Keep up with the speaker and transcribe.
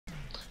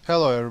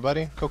Hello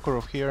everybody,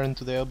 Kokorov here, and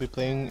today I'll be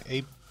playing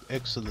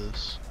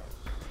Exoddus.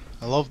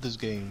 I love this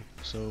game,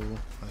 so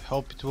I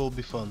hope it will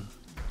be fun.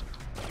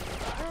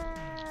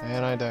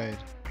 And I died.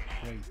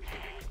 Great.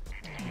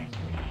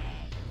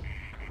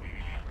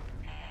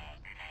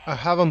 I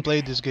haven't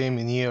played this game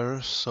in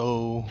years,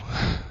 so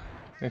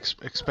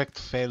expect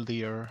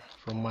failure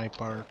from my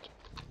part.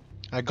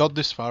 I got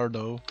this far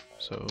though,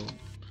 so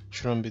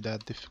shouldn't be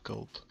that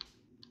difficult.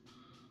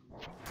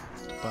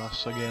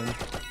 Pass again.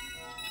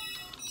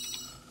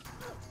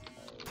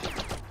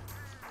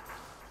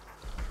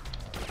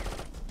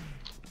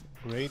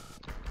 Great.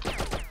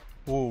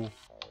 Whoa.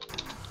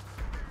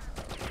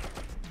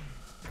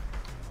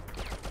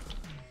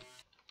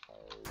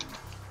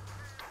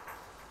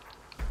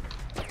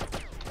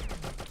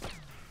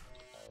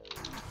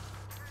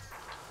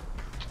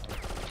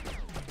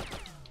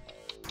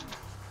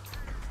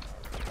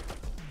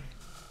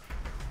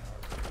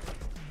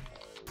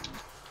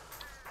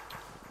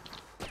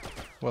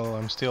 Well,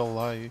 I'm still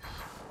alive.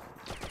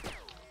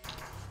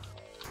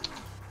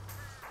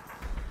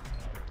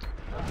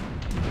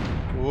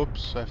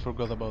 Whoops, I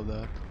forgot about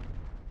that.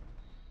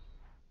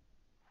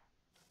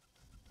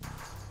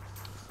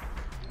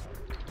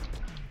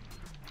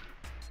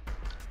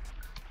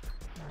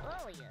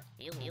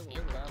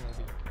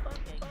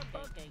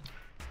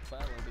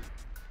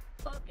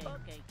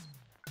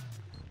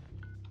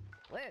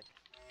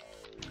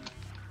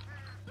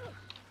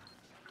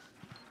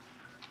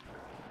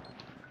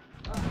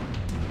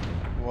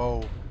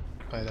 Whoa,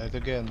 I died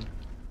again.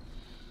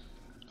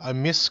 I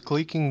miss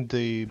clicking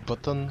the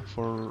button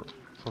for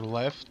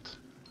left.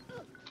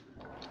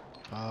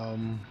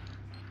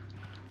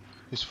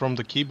 It's from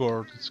the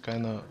keyboard. It's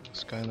kinda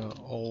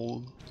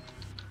old.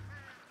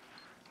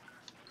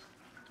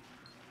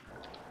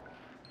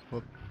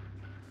 Whoop.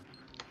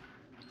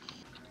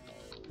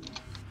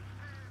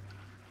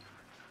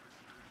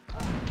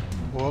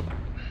 Whoop.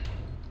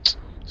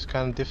 It's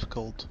kinda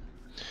difficult.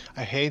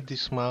 I hate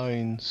these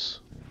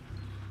mines.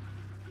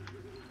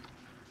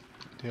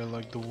 They're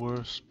like the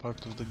worst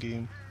part of the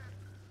game.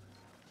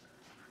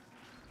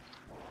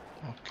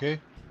 Okay,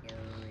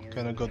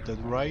 kinda got that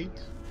right.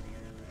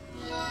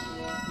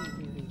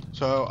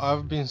 So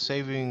I've been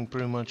saving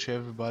pretty much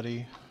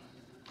everybody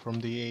from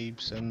the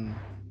apes and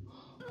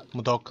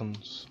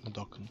Mudokons,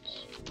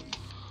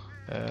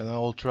 and I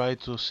will try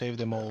to save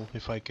them all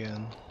if I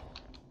can.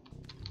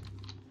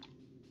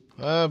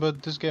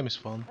 But this game is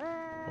fun.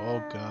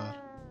 Oh god.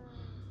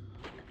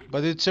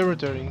 But it's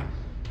irritating,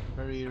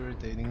 very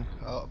irritating.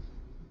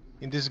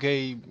 In this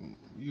game,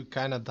 you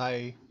kinda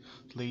die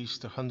at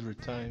least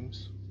 100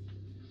 times.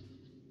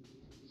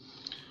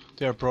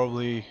 There are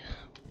probably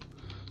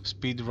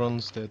speed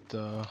runs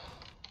that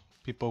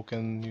people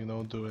can,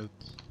 do it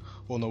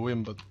on a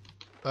whim, but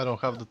I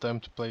don't have the time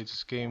to play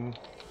this game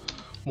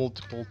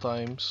multiple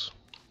times.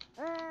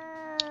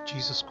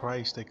 Jesus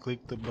Christ, I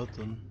clicked the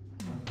button.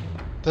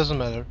 Doesn't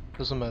matter,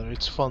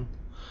 it's fun.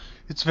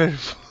 It's very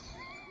fun.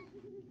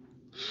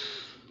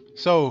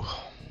 So,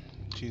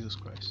 Jesus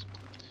Christ.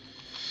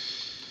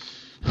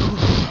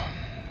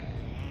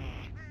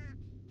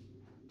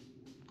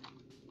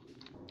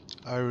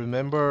 I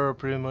remember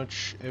pretty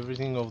much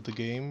everything of the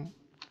game.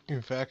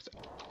 In fact,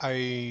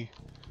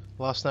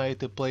 last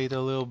night I played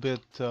a little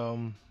bit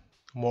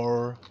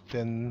more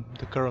than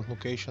the current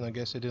location. I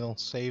guess I didn't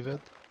save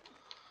it.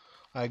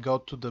 I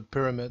got to the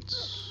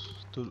pyramids,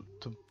 to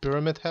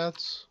pyramid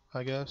heads,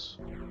 I guess,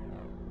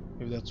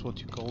 if that's what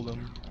you call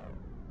them.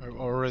 I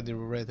already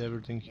read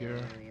everything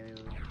here.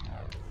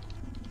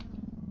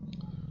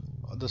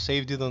 The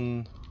save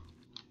didn't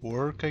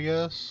work, I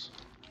guess.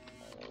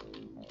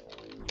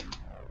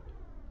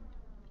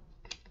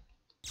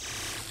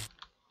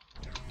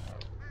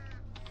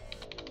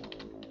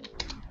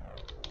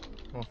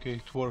 Okay,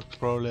 it worked.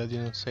 Probably I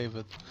didn't save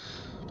it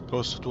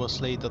because it was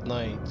late at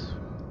night.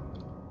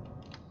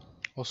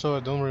 Also, I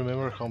don't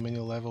remember how many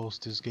levels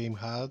this game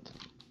had,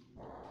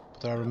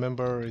 but I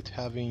remember it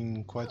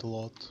having quite a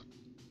lot.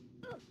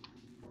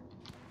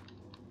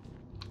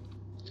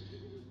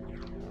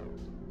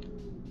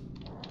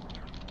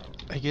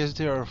 I guess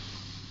there are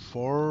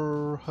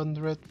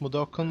 400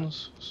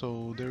 Mudokons,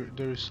 so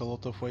there is a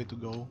lot of way to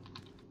go.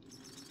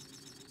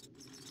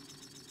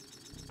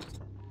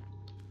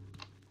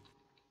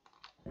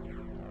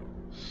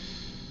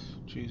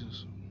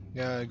 Jesus.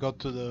 Yeah, I got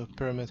to the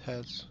pyramid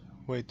heads.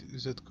 Wait,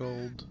 is it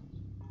called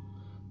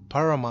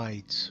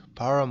Pyramids?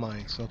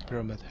 Pyramids, not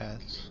pyramid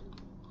heads.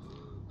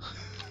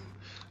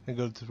 I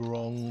got it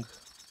wrong.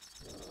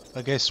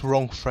 I guess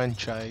wrong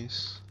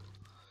franchise.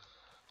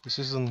 This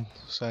isn't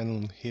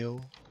Silent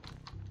Hill.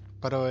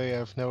 By the way,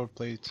 I've never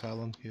played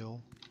Silent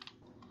Hill.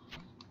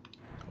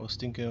 I was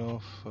thinking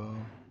of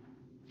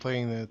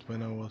playing it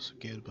when I was a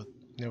kid, but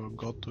never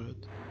got to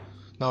it.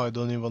 Now I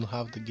don't even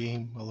have the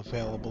game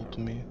available to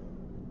me.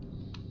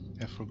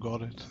 I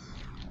forgot it.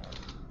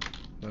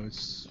 Now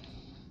it's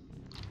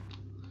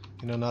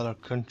in another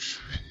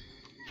country.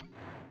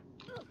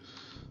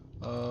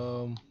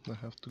 I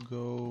have to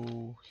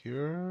go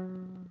here,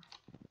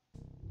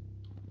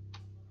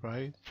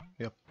 right?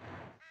 Yep.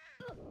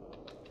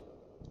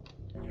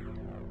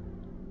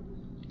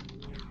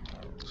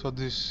 So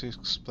this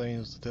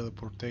explains the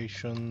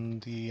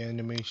teleportation, the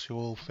enemies you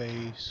will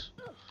face,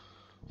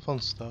 fun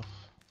stuff.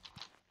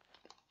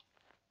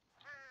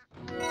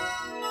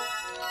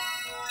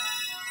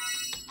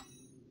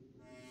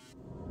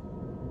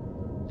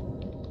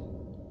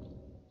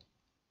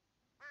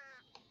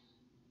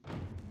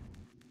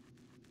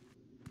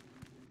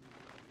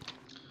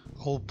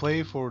 I'll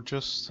play for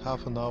just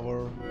half an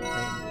hour,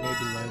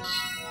 maybe less.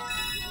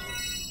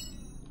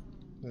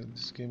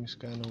 This game is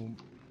kind of...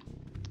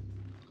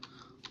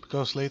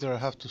 Because later I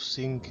have to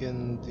sync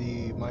in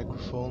the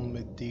microphone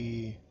with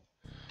the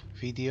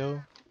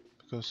video,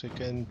 because I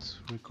can't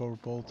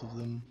record both of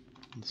them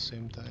at the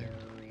same time.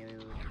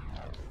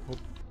 Whoop.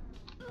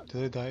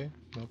 Did I die?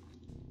 Nope.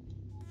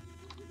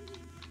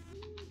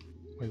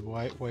 Wait,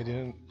 why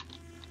didn't...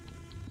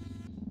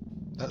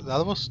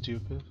 That was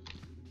stupid.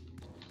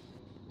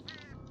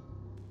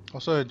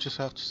 Also, I just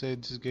have to say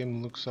this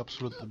game looks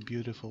absolutely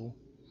beautiful.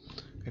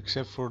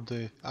 Except for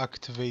the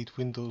activate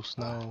Windows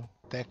Now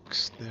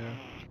text there.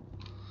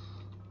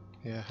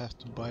 Yeah, I have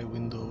to buy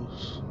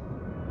Windows.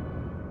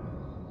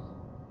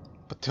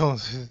 But I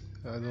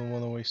don't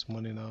want to waste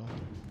money now.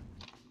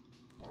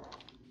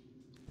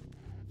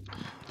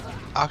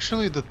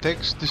 Actually, the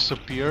text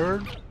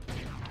disappeared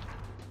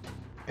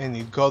and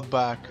it got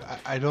back.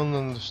 I don't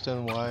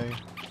understand why,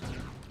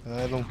 and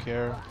I don't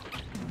care.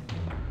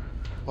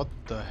 What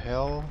the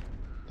hell?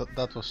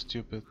 That was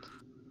stupid.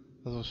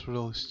 That was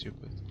really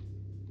stupid.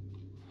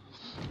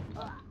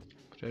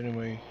 But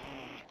anyway,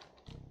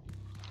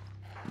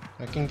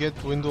 I can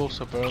get Windows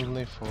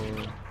apparently for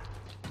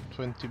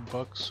 20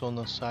 bucks on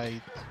a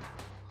site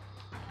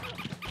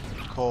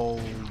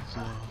called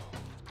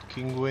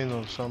Kingwin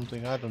or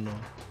something, I don't know.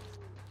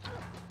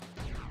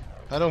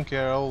 I don't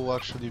care, I will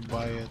actually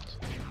buy it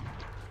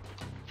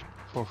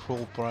for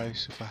full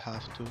price if I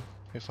have to,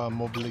 if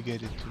I'm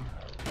obligated to.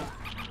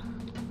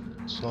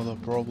 It's not a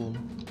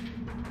problem.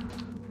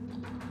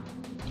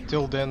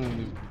 Till then,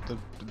 if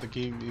the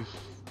game, if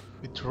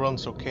it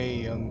runs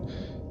okay and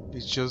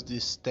it's just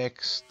this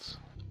text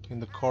in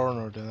the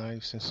corner, then I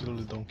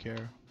sincerely don't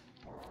care.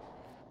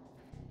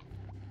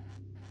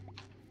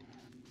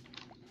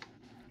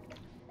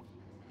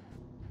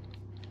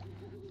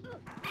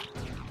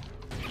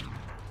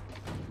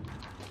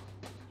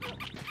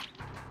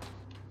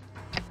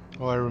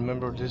 Oh, I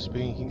remember this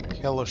being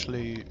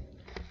hellishly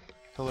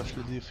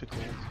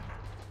difficult.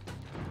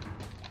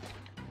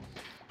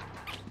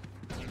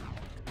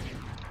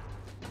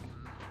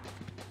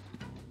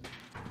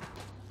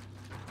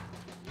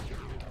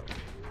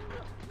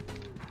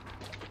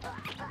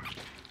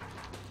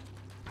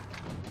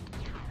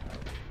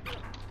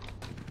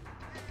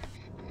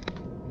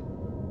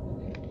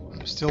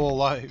 I'm still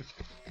alive.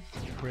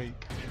 Great.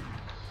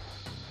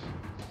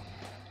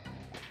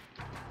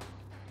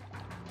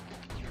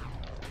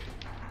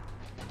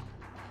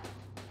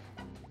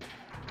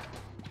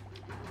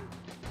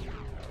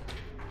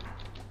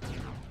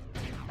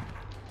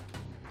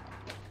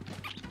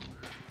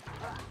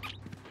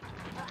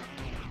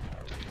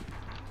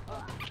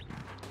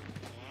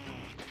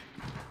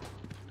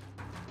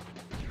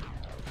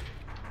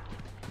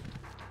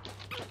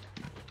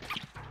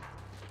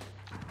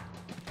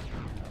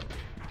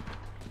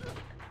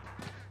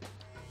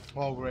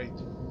 Oh, great.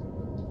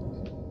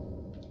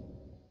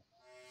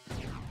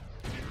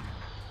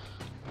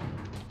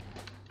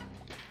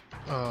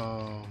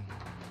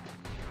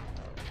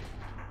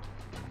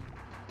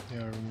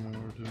 Yeah, I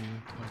remember doing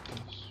it like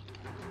this.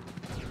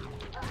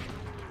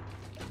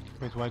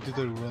 Wait, why did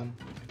I run?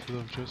 I could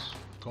have just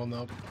gone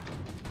up.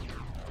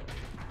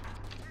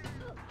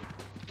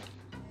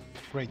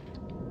 Great.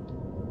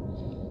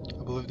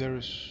 I believe there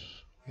is...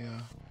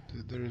 yeah,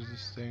 there is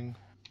this thing.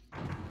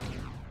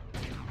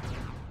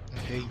 I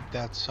hate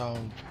that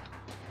sound.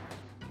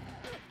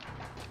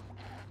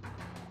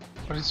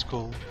 But it's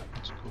cool.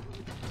 It's cool.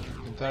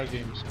 The entire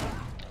game is cool.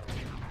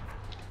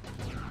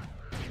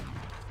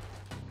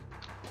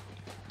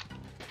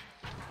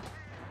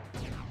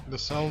 The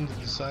sound, the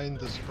design,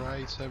 the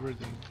sprites,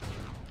 everything.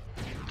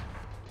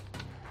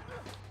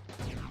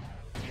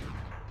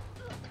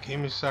 The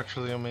game is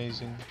actually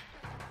amazing.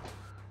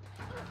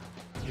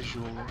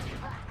 Visually.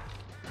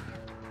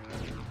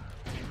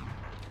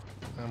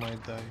 I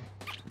might die.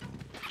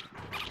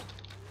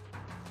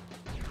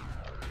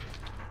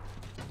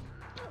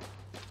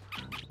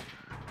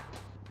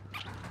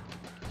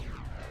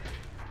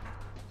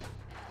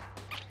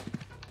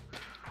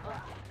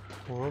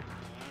 Whoop.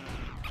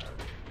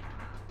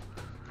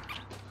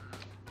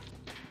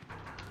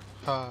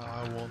 Ha,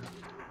 I won.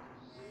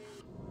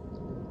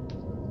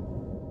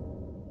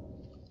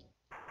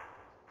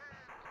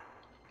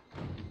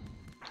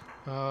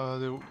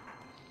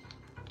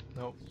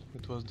 No,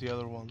 it was the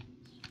other one.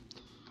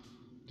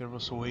 There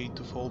was a way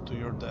to fall to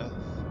your death.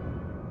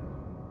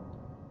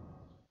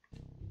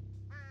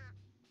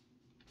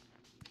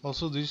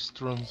 Also, these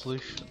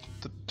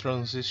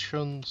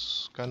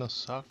transitions kinda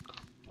suck.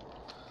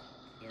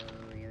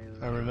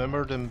 I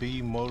remember them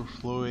being more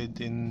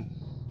fluid in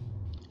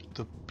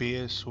the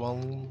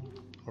PS1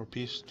 or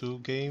PS2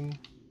 game,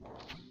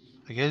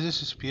 I guess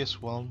this is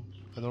PS1.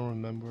 I don't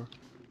remember.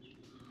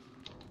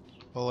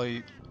 Well,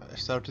 I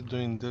started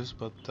doing this,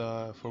 but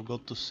I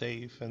forgot to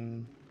save,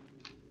 and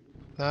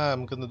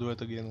I'm gonna do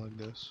it again like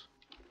this.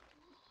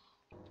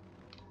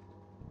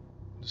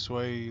 This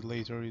way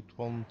later it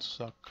won't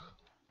suck.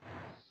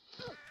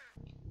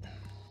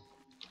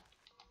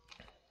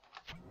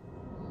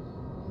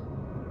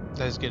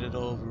 Let's get it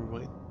over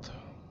with.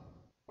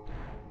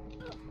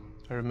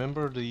 I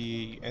remember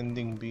the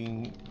ending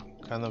being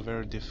kind of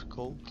very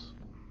difficult.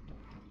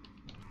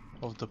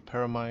 Of the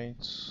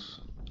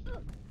pyramids.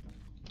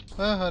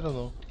 I don't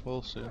know.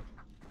 We'll see.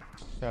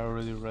 Yeah, I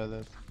already read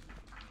it.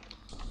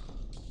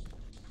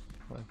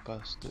 I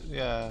passed it.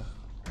 Yeah.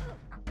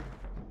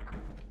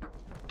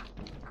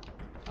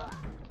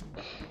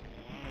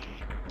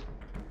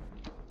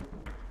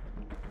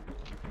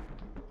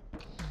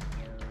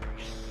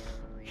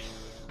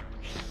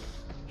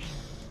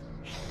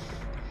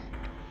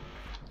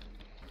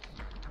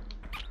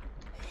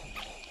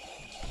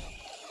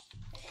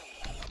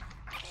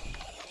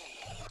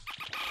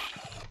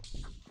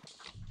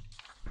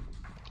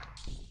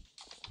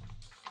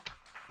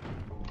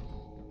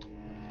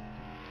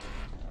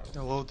 I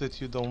love that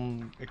you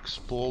don't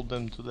explode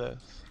them to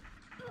death.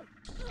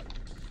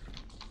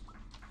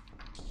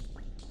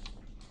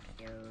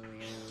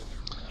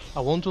 I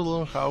want to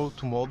learn how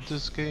to mod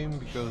this game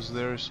because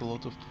there is a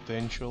lot of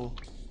potential.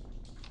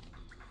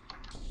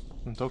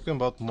 I'm talking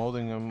about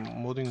modding, I'm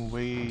modding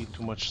way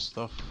too much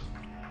stuff.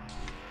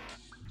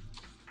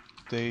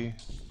 I'm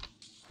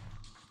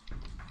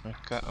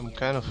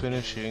kind of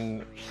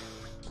finishing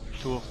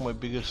two of my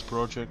biggest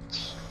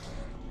projects.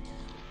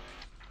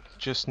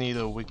 Just need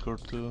a week or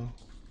two.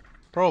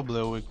 Probably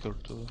a week or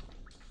two.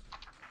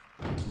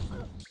 If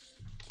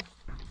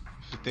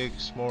it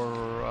takes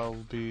more,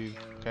 I'll be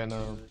kind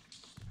of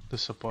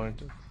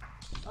disappointed.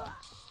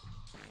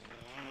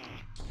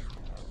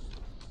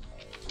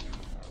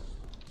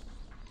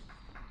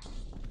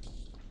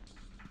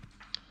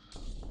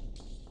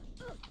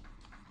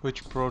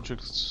 Which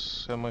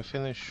projects am I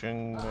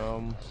finishing?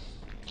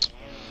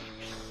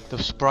 The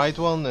sprite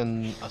one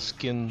and a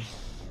skin.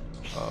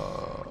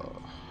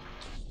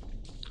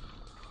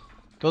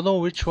 Don't know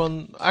which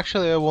one.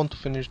 Actually, I want to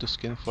finish the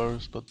skin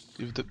first, but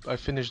if I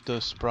finish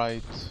the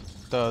sprite,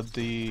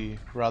 the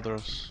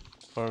radars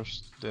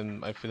first,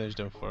 then I finish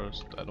them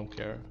first. I don't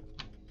care.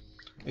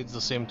 It's the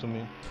same to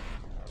me.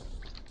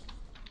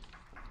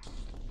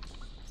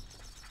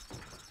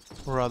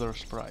 Radar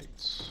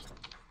sprites.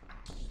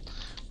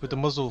 With the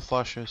muzzle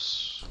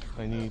flashes,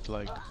 I need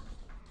like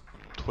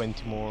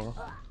 20 more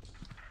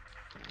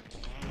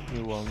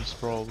new ones,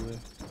 probably.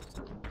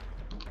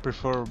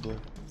 Preferably.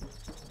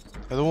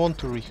 I don't want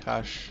to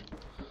rehash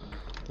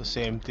the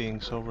same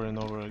things over and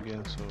over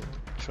again, so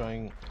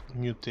trying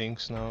new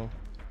things now.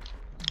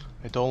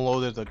 I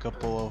downloaded a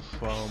couple of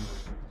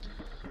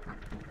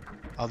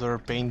other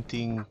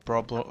painting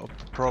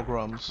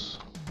programs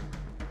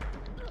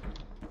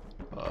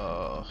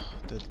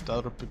that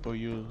other people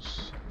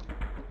use.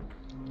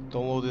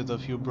 Downloaded a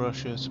few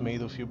brushes,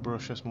 made a few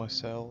brushes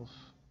myself,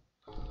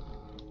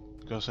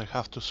 because I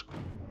had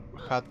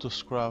to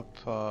scrap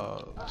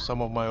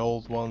some of my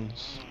old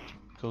ones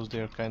because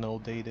they're kind of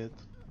outdated.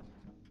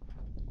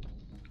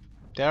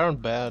 They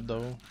aren't bad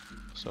though,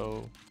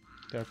 so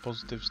there are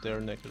positives, there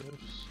are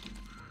negatives.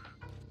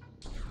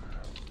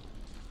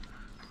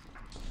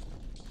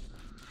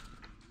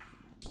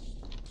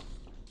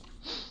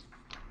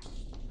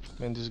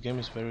 Man, this game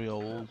is very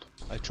old.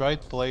 I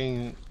tried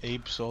playing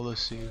Apes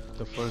Odyssey,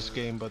 the first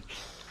game, but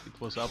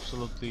it was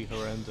absolutely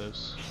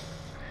horrendous.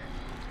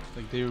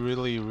 Like, they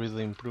really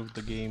improved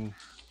the game.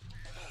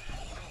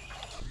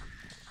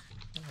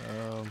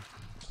 I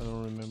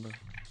don't remember.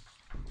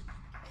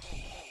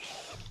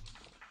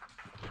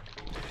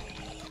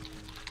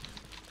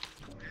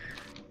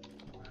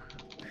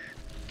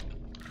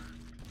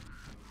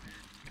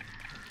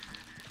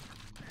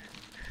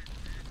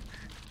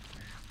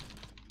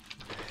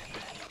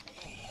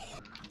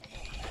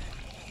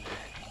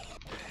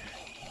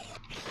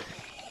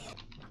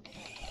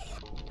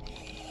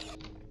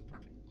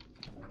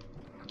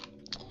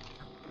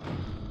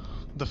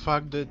 The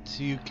fact that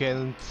you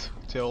can't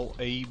tell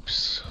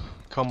apes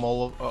come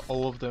all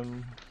of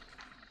them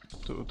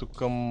to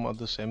come at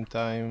the same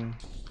time,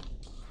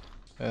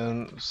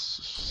 and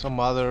some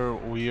other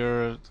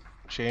weird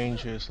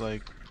changes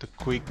like the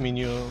quick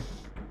menu,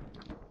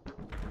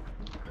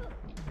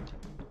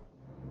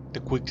 the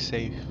quick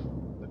save,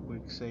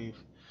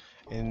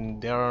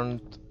 and there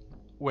aren't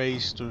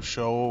ways to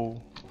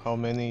show how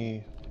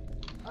many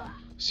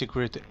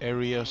secret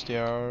areas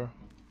there are.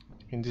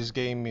 In this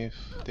game, if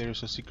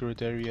there's a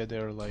secret area,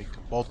 there are like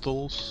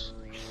bottles,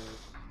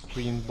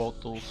 green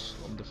bottles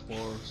on the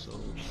floor. So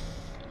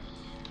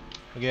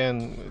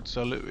again,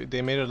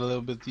 they made it a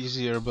little bit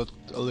easier, but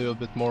a little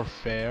bit more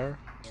fair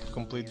to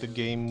complete the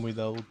game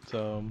without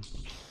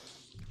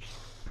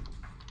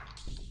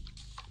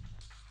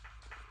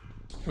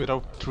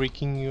without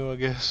tricking you, I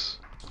guess.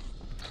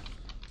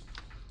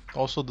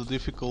 Also, the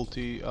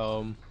difficulty.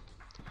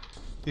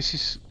 This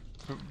is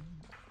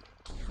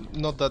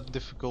not that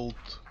difficult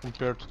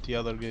compared to the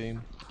other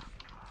game.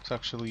 It's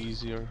actually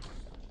easier,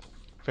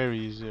 very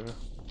easier.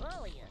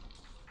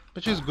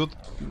 Which is a good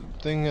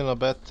thing and a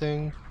bad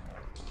thing.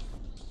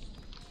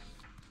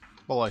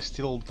 Well, I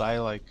still die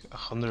like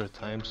 100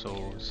 times,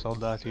 so it's not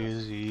that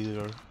easy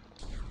either.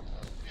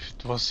 If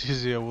it was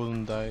easy, I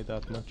wouldn't die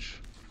that much.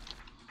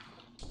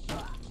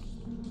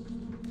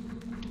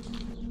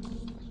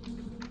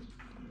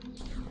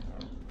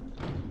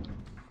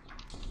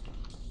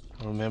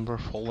 I remember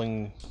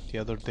falling the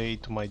other day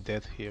to my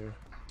death here.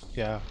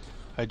 Yeah,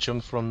 I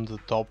jumped from the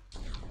top,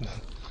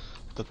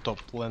 the top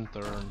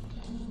lantern.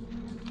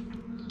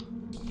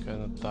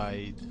 Kinda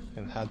died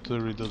and had to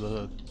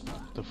redo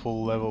the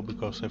full level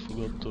because I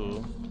forgot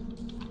to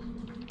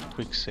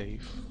quick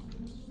save.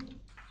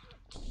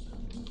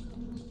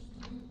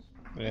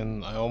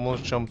 And I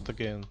almost jumped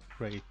again.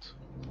 Great.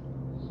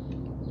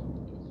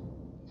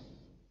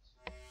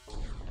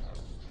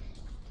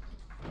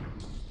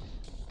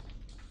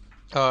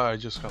 Ah, I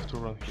just have to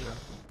run here.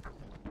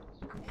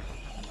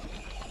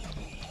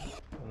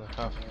 And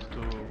I have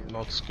to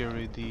not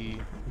scare the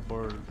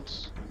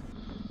birds.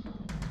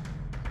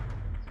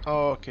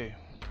 Oh, okay.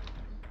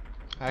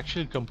 I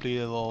actually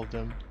completed all of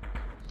them.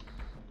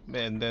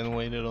 And then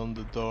waited on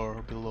the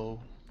door below.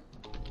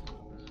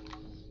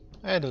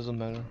 It doesn't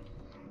matter.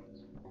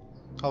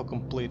 I'll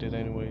complete it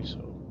anyway,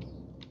 so...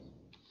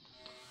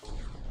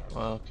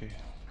 Okay.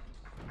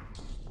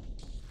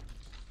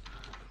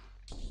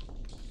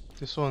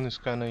 This one is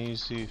kinda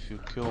easy if you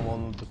kill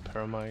one of the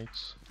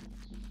pyramids.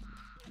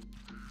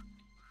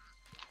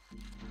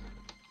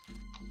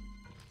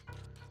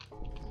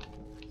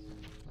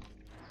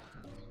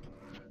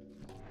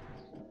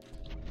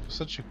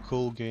 Such a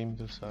cool game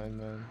design,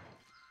 man.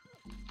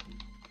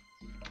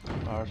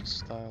 Art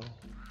style.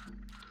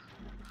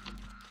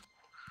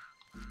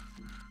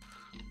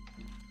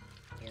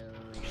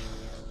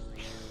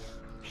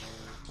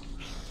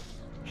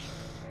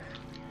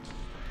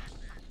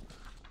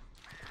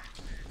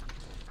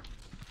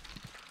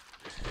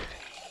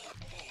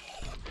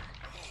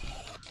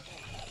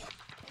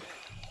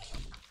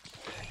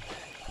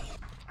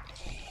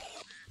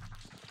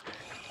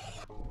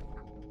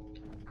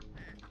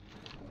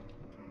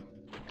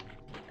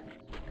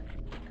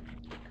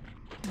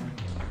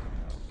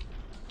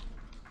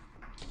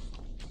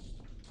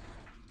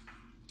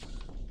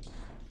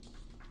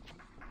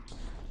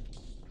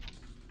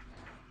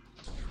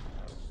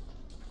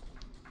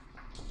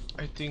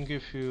 I think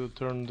if you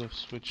turn the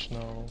switch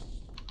now,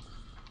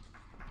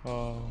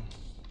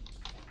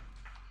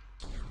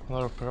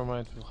 another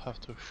pyramid will have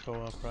to show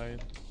up,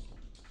 right?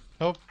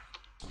 Nope.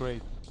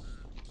 Great.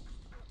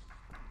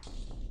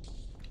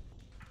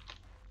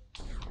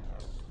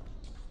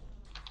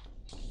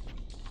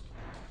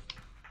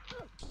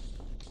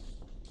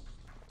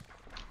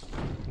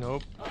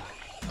 Nope.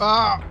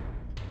 Ah!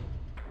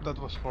 That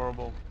was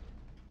horrible.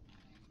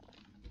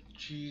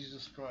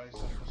 Jesus Christ,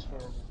 that was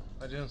horrible.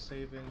 I didn't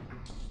save anything.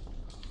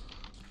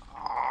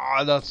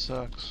 Ah, that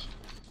sucks.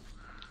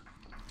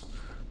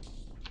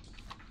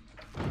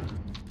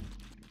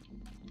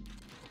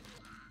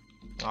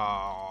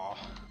 Ah.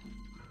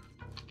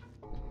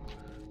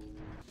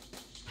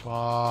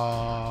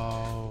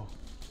 Wow.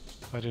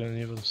 I didn't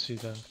even see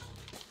that.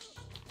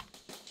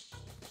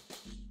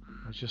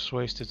 I just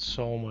wasted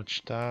so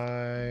much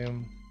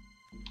time.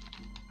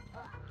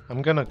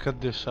 I'm gonna cut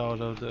this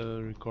out of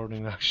the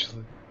recording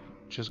actually.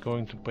 Just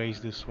going to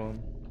paste this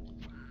one.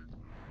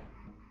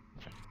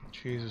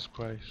 Jesus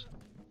Christ.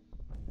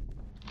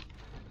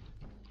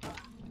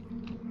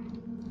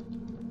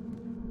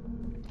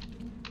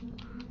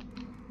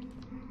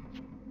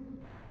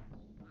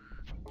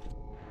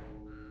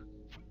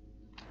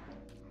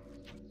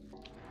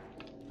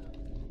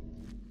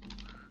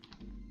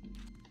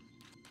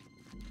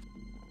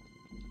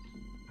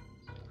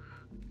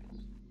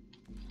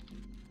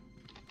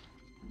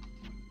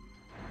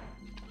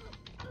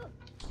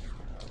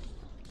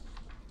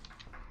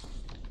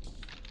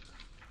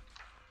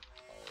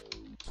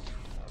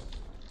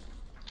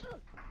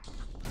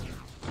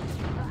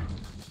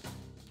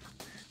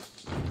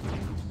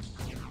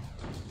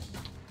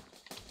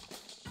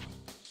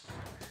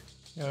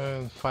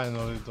 And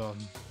finally done.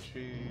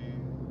 Gee.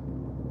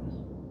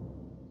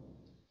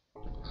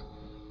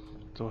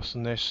 It was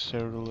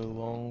necessarily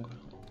long.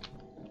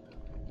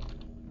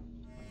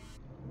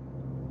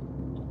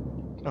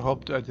 I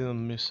hope I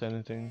didn't miss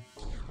anything.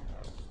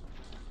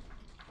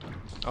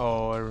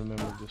 Oh, I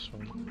remember this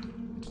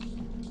one.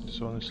 This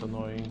one is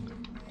annoying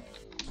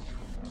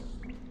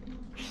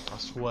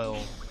as well.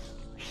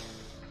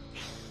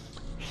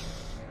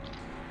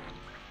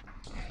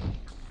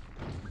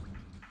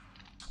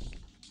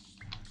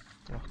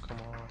 Oh, come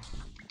on.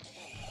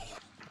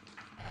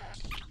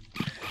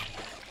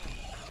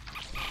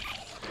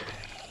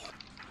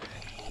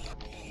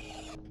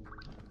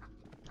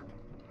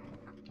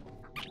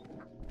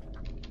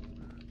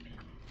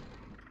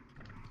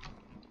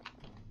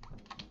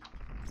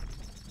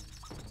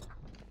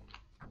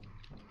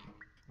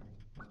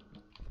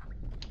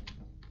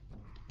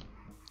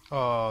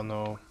 Oh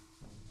no.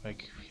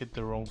 Like, hit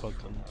the wrong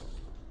button.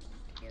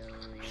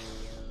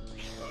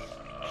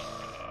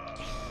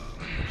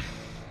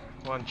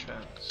 One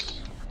chance.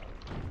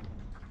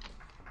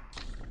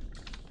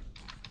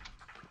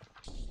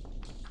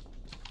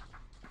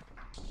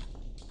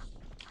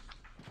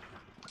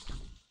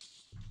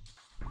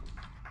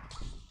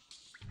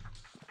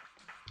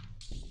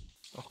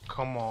 Oh,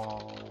 come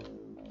on.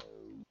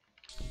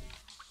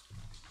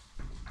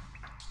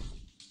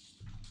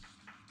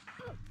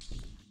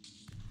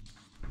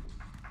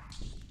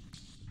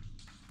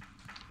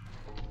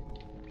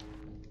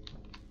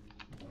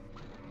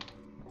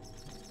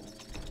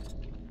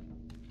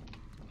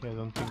 Yeah, I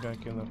don't think I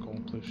can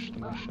accomplish the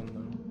mission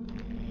now.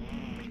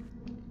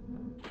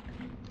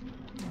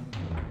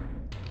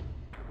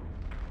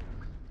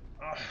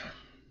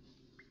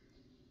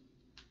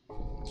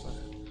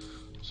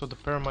 So the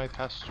pyramid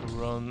has to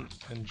run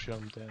and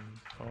jump then.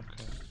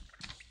 Okay.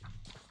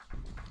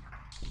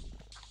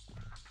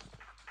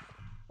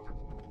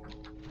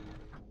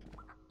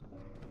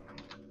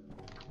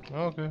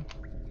 Okay.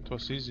 It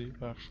was easy,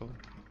 actually.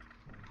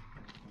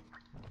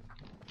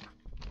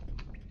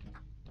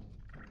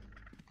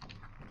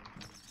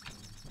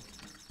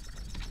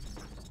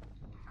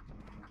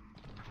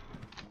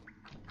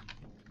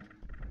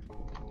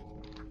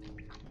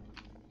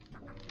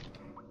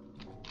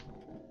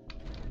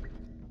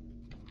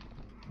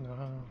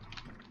 Ah.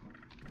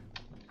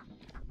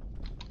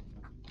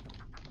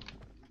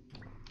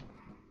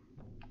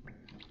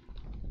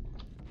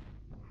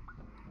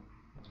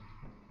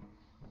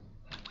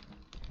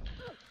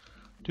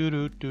 Do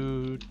do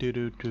do do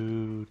do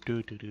do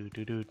do do do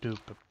do do do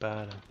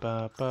ba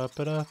ba ba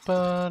ba da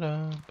ba da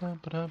ba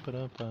ba da ba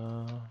da ba.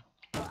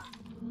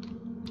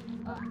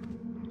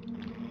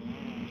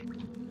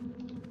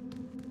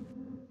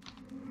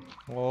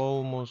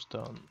 Almost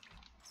done.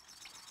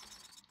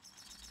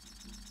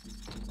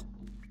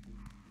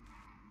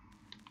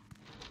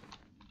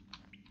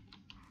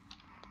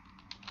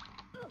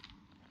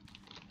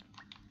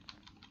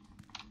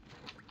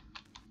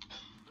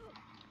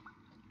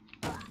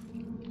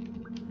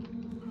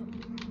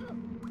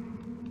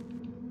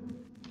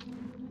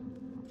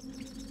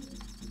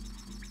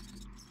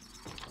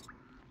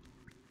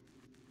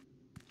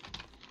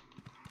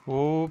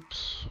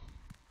 Oops.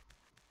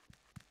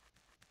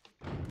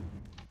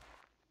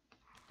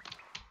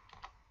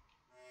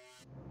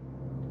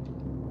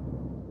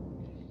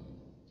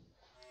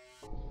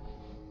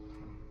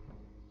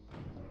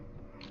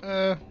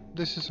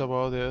 This is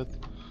about it.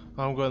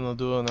 I'm gonna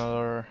do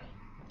another,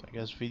 I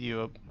guess,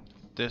 video of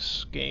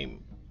this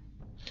game.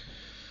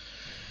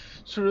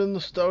 It's really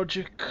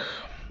nostalgic.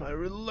 I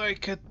really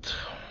like it.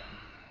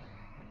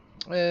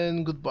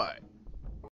 And goodbye.